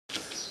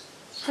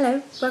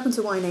Hello, welcome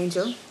to Wine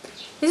Angel.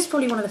 This is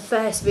probably one of the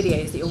first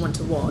videos that you'll want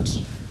to watch.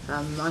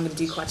 I'm going to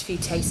do quite a few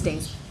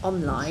tastings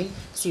online,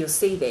 so you'll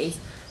see these.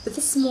 But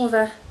this is more of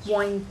a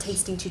wine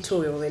tasting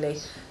tutorial really.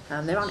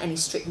 There aren't any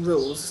strict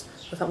rules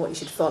about what you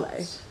should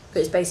follow, but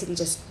it's basically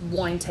just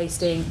wine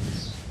tasting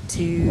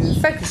to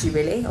focus you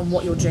really on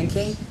what you're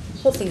drinking,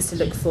 what things to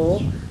look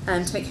for,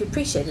 and to make you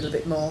appreciate it a little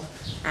bit more,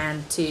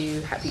 and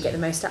to help you get the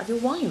most out of your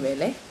wine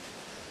really.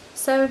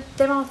 So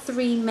there are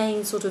three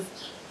main sort of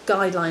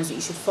guidelines that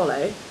you should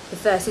follow. The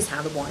first is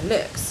how the wine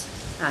looks,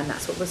 and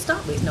that's what we'll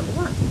start with, number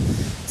one.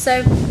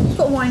 So we've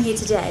got wine here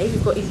today.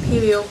 We've got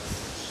Imperial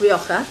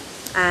Rioja,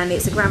 and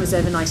it's a Grand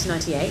Reserva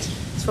 1998.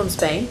 It's from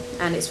Spain,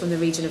 and it's from the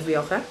region of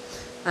Rioja.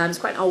 It's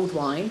quite an old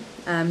wine.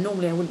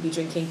 Normally I wouldn't be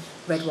drinking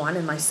red wine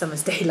on a nice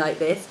summer's day like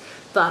this,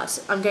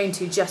 but I'm going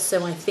to, just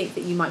so I think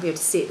that you might be able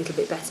to see it a little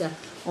bit better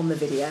on the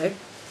video.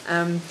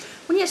 When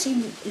you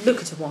actually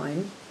look at a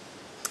wine,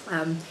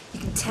 you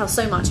can tell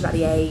so much about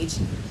the age,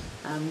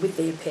 with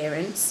the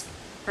appearance,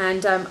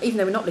 and even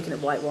though we're not looking at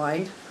white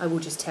wine, I will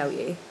just tell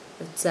you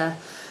that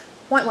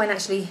white wine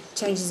actually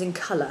changes in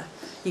colour.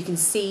 You can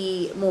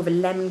see more of a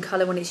lemon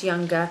colour when it's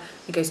younger,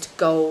 it goes to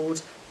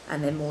gold,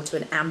 and then more to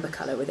an amber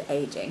colour with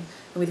aging.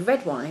 And with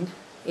red wine,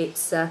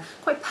 it's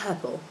quite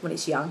purple when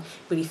it's young,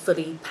 really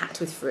fully packed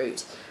with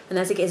fruit, and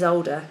as it gets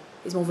older,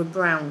 it's more of a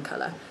brown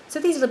colour. So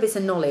these little bits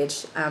of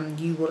knowledge,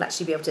 you will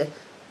actually be able to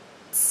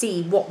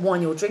see what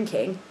wine you're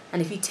drinking, and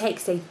if you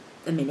take, say,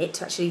 a minute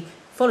to actually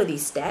follow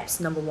these steps,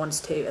 number 1,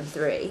 2 and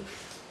 3,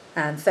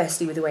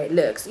 firstly with the way it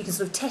looks, you can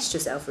sort of test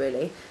yourself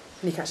really,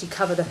 and you can actually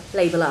cover the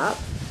label up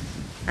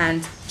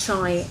and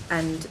try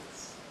and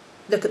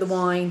look at the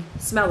wine,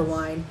 smell the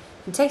wine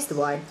and taste the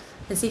wine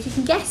and see if you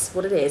can guess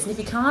what it is. And if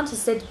you can't,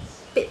 instead,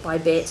 bit by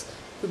bit,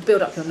 you'll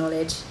build up your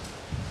knowledge,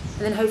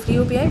 and then hopefully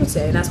you'll be able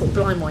to. And that's what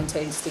blind wine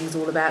tasting is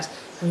all about,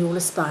 and we all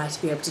aspire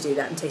to be able to do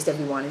that and taste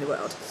every wine in the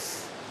world.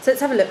 So let's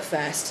have a look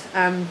first.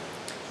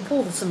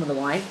 Pour some of the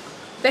wine.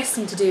 Best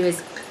thing to do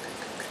is,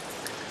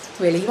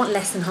 really, you want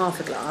less than half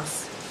a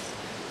glass,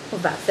 or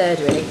about a third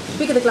really. The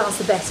bigger the glass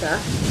the better.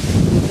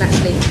 You can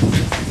actually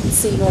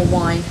see more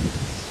wine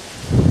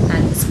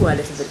and swirl a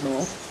little bit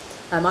more.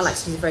 I like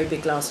to use a very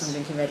big glass when I'm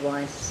drinking red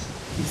wine.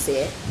 You can see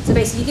it. So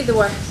basically you give the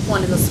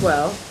wine a little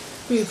swirl.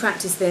 Really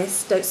practice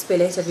this, don't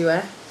spill it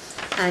everywhere.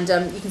 And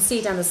you can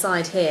see down the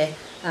side here,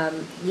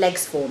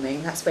 legs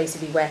forming. That's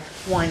basically where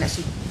wine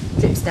actually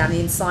drips down the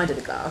inside of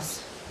the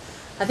glass.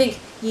 I think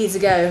years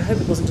ago, I hope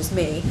it wasn't just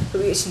me,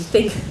 but we actually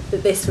think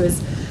that this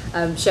was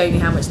showing you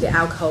how much the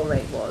alcohol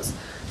rate was,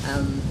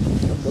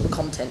 or the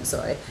content,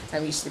 sorry,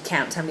 and we used to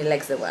count how many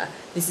legs there were.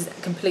 This is a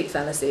complete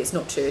fallacy, it's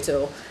not true at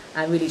all,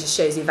 and really just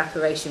shows the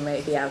evaporation rate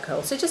of the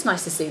alcohol. So it's just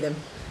nice to see them,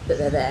 that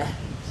they're there.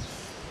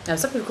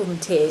 Some people call them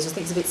tears, I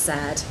think it's a bit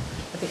sad.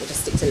 I think we'll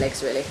just stick to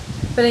legs really.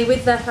 But anyway,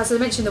 with as I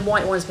mentioned the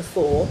white wines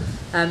before,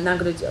 now I'm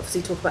going to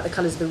obviously talk about the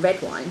colours of the red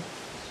wine.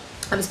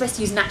 It's best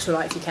to use natural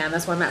light if you can,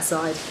 that's why I'm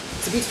outside.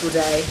 It's a beautiful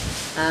day,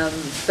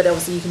 but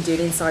obviously you can do it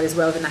inside as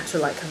well with the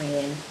natural light coming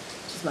in,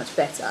 which is much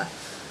better.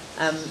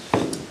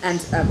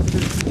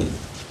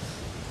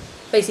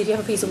 Basically if you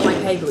have a piece of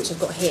white paper, which I've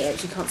got here,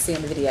 which you can't see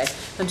on the video,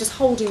 I'm just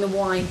holding the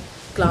wine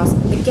glass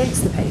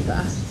against the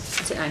paper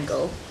at an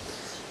angle.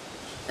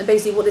 And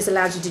basically what this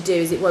allows you to do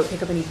is it won't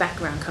pick up any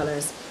background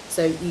colours,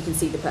 so you can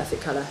see the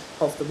perfect colour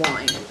of the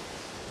wine.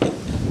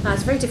 Now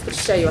it's very difficult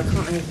to show you, I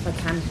can't know if I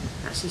can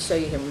actually show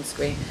you here on the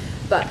screen,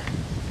 but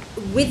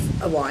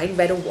with a wine,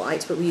 red or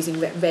white, but we're using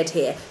red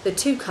here, there are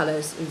two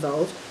colours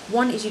involved.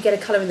 One is you get a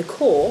colour in the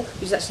core,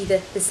 which is actually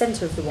the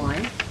centre of the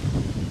wine,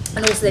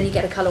 and also then you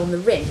get a colour on the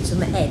rim, which is on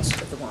the edge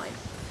of the wine.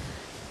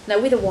 Now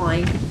with a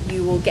wine,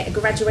 you will get a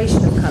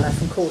graduation of colour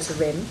from core to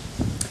rim,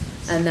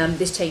 and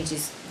this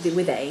changes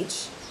with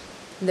age.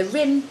 And the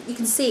rim, you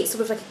can see it's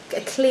sort of like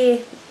a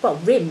clear, well,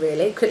 rim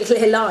really,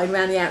 clear line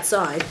around the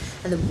outside.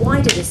 And the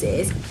wider this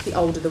is, the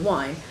older the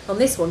wine. On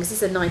this one, because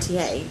this is a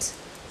 98, it's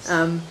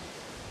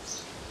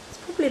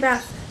probably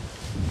about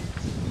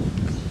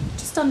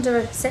just under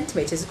a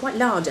centimetre. It's quite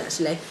large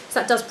actually.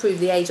 So that does prove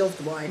the age of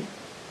the wine.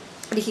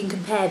 And you can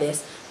compare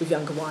this with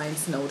younger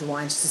wines and older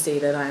wines just to see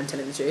that I am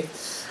telling the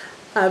truth.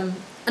 And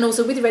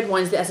also with the red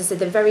wines, as I said,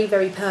 they're very,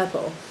 very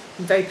purple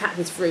and very packed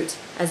with fruit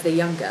as they're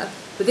younger.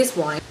 With this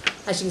wine,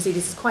 as you can see,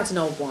 this is quite an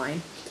old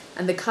wine,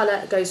 and the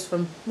colour goes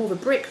from more of a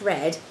brick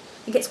red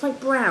and gets quite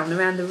brown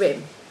around the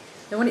rim.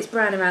 And when it's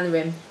brown around the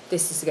rim,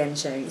 this is again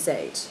showing its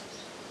age.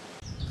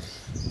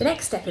 The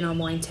next step in our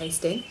wine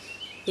tasting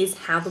is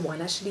how the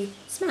wine actually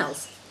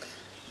smells.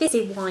 This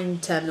in wine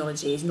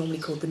terminology is normally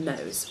called the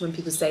nose. When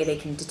people say they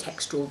can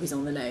detect strawberries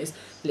on the nose,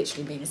 it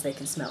literally means they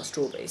can smell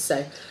strawberries.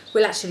 So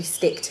we'll actually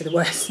stick to the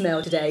word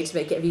smell today to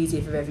make it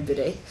easier for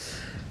everybody.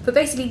 But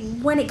basically,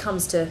 when it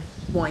comes to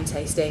wine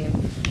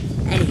tasting,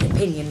 any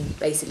opinion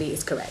basically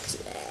is correct.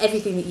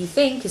 Everything that you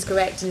think is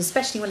correct, and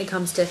especially when it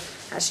comes to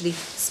actually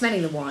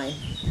smelling the wine,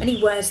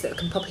 any words that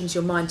can pop into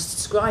your mind to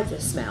describe the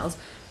smells,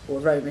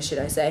 or aromas should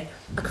I say,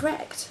 are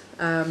correct.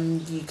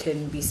 You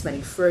can be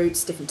smelling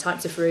fruits, different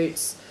types of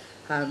fruits,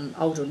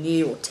 old or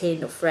new, or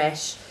tinned or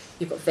fresh.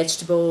 You've got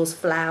vegetables,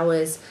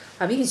 flowers,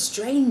 even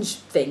strange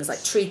things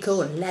like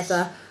treacle and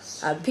leather.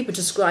 People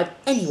describe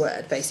any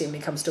word basically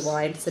when it comes to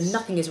wine, so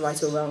nothing is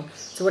right or wrong.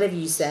 So whatever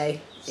you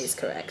say is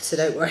correct, so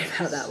don't worry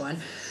about that one.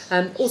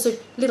 Also,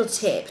 little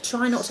tip,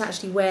 try not to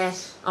actually wear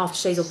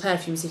aftershaves or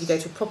perfumes if you go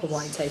to a proper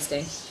wine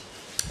tasting.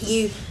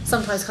 You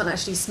sometimes can't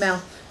actually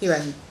smell your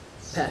own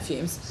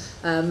perfumes.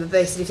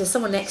 Basically, if there's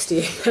someone next to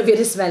you, they'll be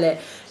able to smell it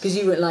because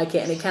you wouldn't like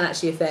it, and it can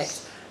actually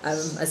affect,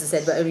 as I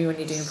said, but only when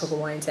you're doing a proper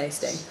wine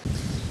tasting.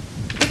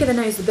 The bigger the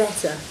nose, the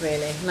better,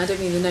 really. And I don't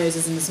mean the nose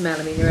as in the smell,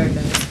 I mean your own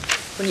nose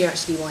when you're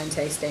actually wine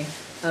tasting.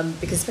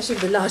 Because especially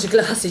with the larger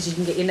glasses, you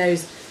can get your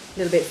nose a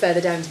little bit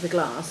further down into the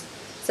glass.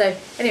 So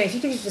anyway, if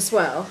you give it a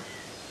swirl,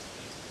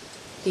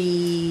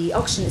 the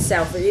oxygen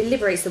itself, it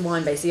liberates the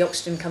wine basically. The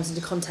oxygen comes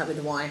into contact with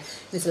the wine,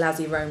 and this allows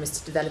the aromas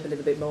to develop a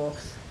little bit more,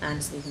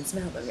 and you can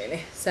smell them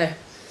really. So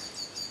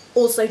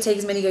also take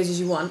as many goes as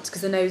you want,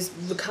 because the nose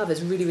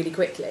recovers really, really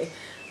quickly.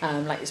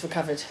 Like it's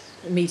recovered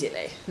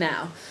immediately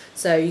now.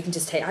 So you can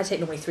just I take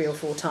normally 3 or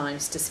 4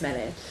 times to smell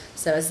it.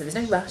 So as I said,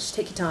 there's no rush,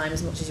 take your time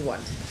as much as you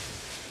want.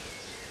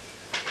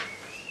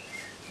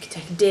 You can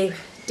take a deep,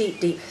 deep,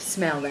 deep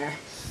smell there.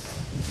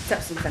 It's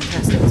absolutely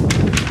fantastic.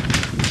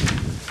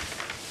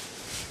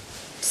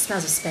 It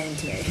smells of Spain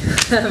to me.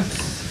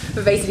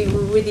 But basically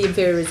with the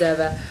Imperial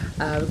Reserva,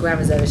 Grand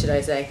Reserva should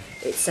I say,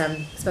 it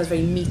smells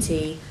very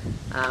meaty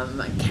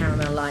and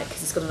caramel-like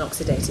because it's got an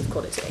oxidative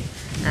quality,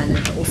 and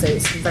also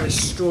it's very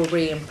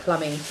strawberry and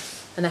plummy,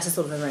 and that's the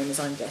sort of aromas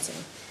I'm getting.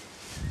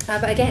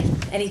 But again,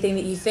 anything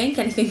that you think,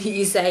 anything that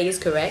you say is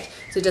correct,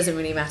 so it doesn't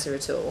really matter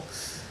at all.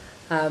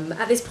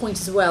 At this point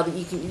as well, that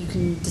you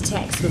can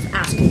detect sort of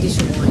out of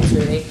condition wines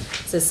really.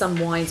 So some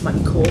wines might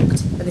be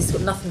corked, and this has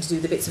got nothing to do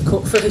with the bits of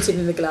cork floating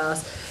in the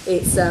glass.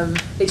 It's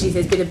literally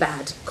there's been a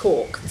bad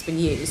cork that's been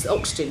used.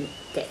 Oxygen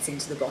gets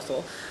into the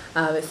bottle,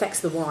 it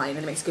affects the wine and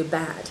it makes it go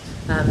bad.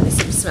 And this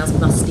sort of smells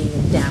musty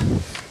and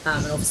damp.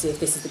 And obviously, if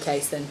this is the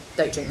case, then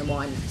don't drink the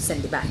wine.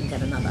 Send it back and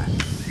get another.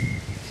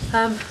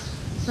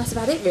 That's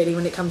about it really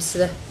when it comes to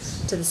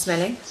the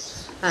smelling.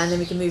 And then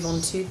we can move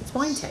on to the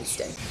wine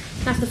tasting.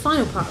 Now for the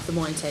final part of the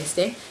wine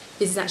tasting,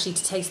 this is actually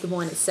to taste the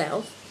wine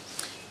itself.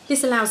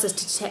 This allows us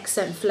to detect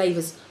certain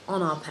flavours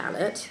on our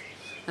palate.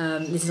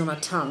 This is on our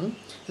tongue.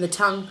 And the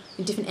tongue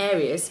in different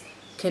areas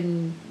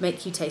can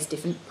make you taste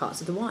different parts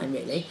of the wine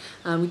really.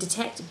 We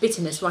detect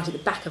bitterness right at the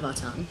back of our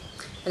tongue,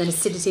 and then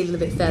acidity a little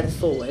bit further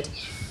forward.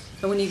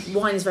 And when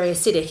wine is very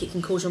acidic, it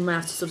can cause your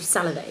mouth to sort of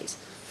salivate.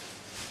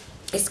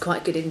 It's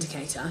quite a good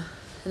indicator.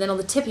 And then on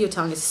the tip of your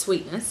tongue is a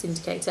sweetness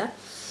indicator.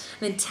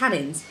 And then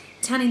tannins.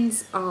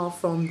 Tannins are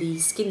from the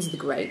skins of the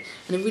grape,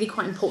 and they're really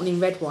quite important in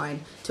red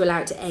wine to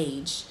allow it to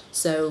age.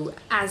 So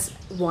as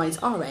wines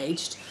are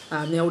aged,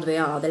 the older they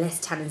are, the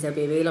less tannins they'll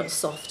be a lot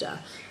softer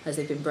as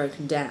they've been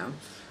broken down.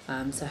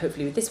 So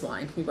hopefully with this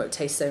wine, we won't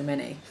taste so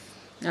many.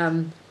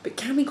 But it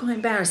can be quite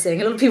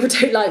embarrassing. A lot of people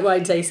don't like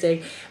wine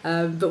tasting,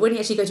 but when you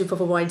actually go to a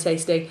proper wine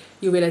tasting,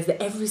 you'll realise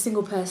that every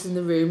single person in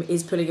the room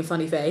is pulling a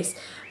funny face,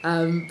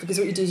 because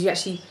what you do is you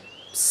actually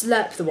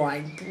slurp the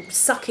wine,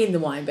 suck in the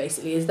wine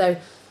basically, as though,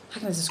 how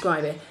can I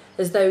describe it?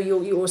 As though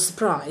you're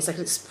surprised, like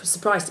a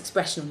surprised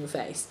expression on your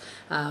face.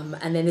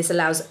 And then this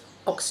allows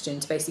oxygen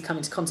to basically come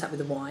into contact with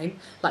the wine,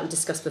 like we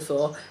discussed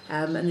before,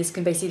 and this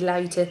can basically allow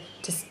you to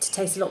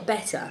taste a lot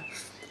better.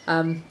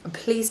 And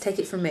please take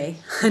it from me,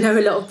 I know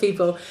a lot of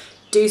people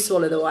do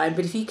swallow the wine,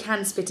 but if you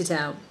can spit it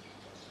out,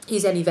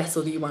 use any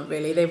vessel that you want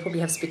really. They'll probably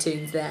have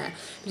spittoons there.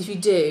 But if you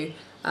do,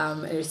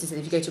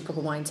 if you go to a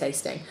proper wine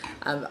tasting,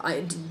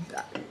 I'm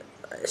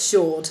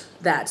assured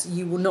that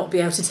you will not be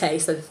able to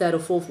taste the third or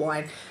fourth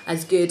wine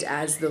as good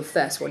as the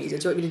first one you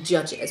did. You want me to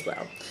judge it as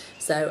well.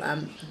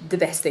 So the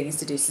best thing is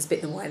to do is to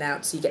spit the wine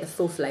out so you get the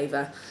full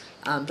flavour,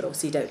 but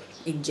obviously you don't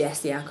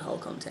ingest the alcohol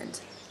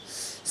content.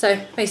 So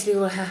basically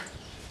we'll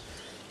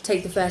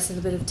take the first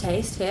little bit of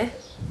taste here.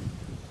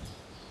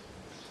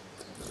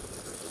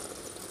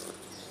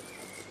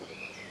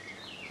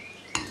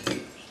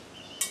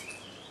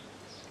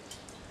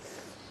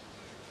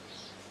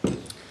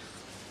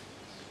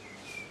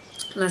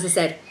 And as I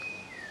said,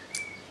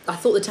 I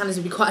thought the tannins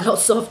would be quite a lot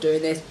softer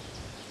in this.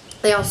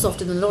 They are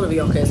softer than a lot of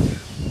Riojas,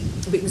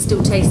 but you can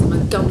still taste them.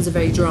 The gums are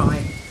very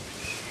dry,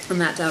 and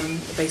that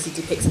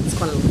basically depicts that there's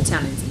quite a lot of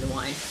tannins in the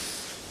wine.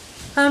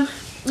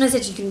 As I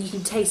said, you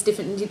can taste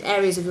different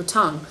areas of your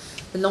tongue.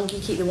 The longer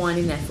you keep the wine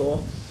in there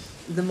for,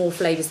 the more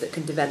flavours that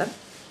can develop,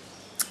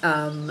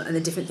 and the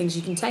different things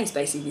you can taste.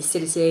 Basically, the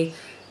acidity,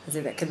 as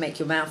if that can make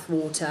your mouth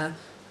water.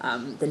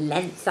 The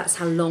length, that's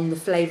how long the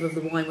flavour of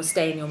the wine will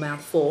stay in your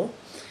mouth for.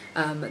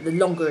 The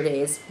longer it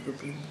is,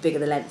 the bigger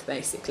the length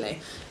basically,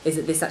 is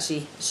that this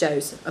actually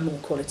shows a more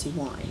quality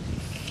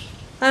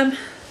wine.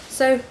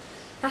 So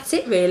that's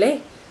it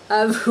really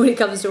when it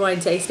comes to wine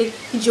tasting.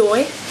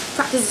 Enjoy,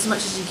 practice as much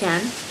as you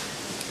can.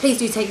 Please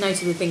do take note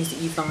of the things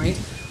that you find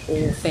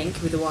or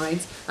think with the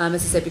wines, as I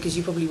said, because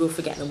you probably will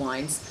forget the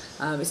wines.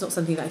 It's not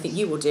something that I think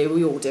you will do,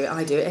 we all do it,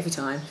 I do it every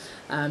time.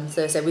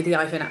 So with the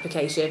iPhone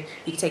application,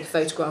 you can take a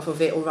photograph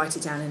of it or write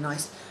it down in a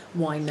nice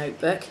wine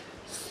notebook.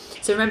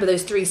 So remember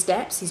those 3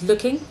 steps. He's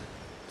looking,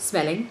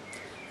 smelling,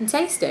 and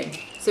tasting.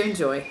 So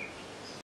enjoy.